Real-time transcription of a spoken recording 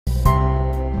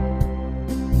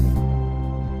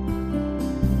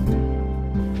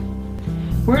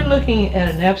We're looking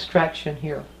at an abstraction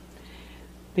here.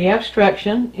 The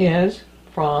abstraction is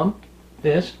from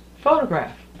this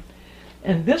photograph.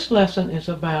 And this lesson is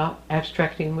about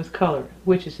abstracting with color,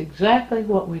 which is exactly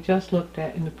what we just looked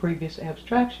at in the previous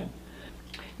abstraction.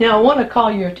 Now I want to call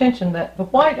your attention that the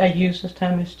white I use this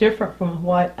time is different from the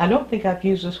white. I don't think I've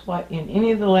used this white in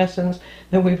any of the lessons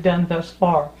that we've done thus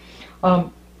far.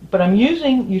 But I'm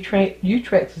using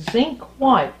Utrecht Zinc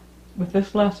White with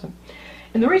this lesson.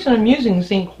 And the reason I'm using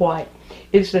zinc white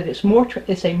is that it's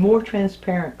a more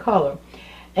transparent color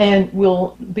and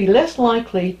will be less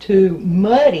likely to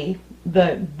muddy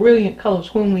the brilliant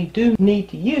colors when we do need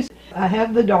to use it. I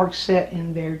have the dark set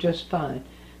in there just fine.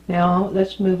 Now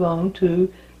let's move on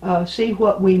to see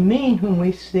what we mean when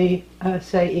we say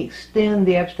extend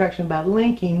the abstraction by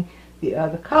linking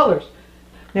the colors.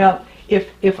 Now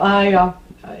if I,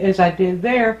 as I did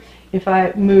there, if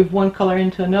I move one color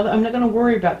into another, I'm not going to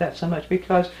worry about that so much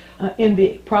because in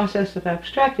the process of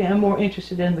abstracting, I'm more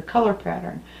interested in the color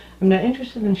pattern. I'm not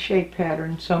interested in shape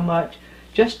pattern so much,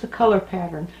 just the color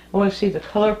pattern. I want to see the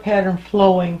color pattern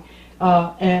flowing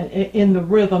and in the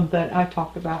rhythm that I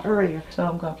talked about earlier. So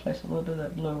I'm going to place a little bit of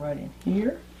that blue right in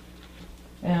here.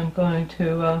 And I'm going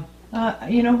to,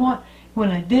 you know what, when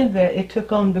I did that, it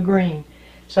took on the green.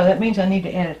 So that means I need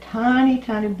to add a tiny,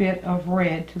 tiny bit of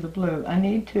red to the blue. I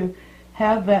need to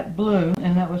have that blue,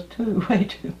 and that was way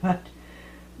too much.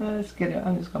 Let's get it.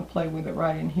 I'm just going to play with it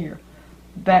right in here.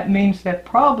 That means that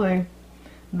probably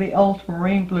the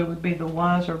ultramarine blue would be the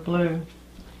wiser blue.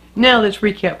 Now let's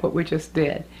recap what we just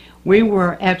did. We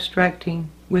were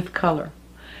abstracting with color.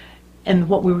 And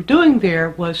what we were doing there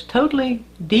was totally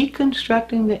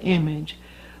deconstructing the image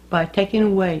by taking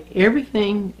away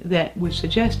everything that would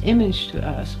suggest image to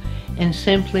us and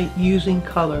simply using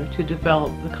color to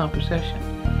develop the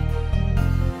composition.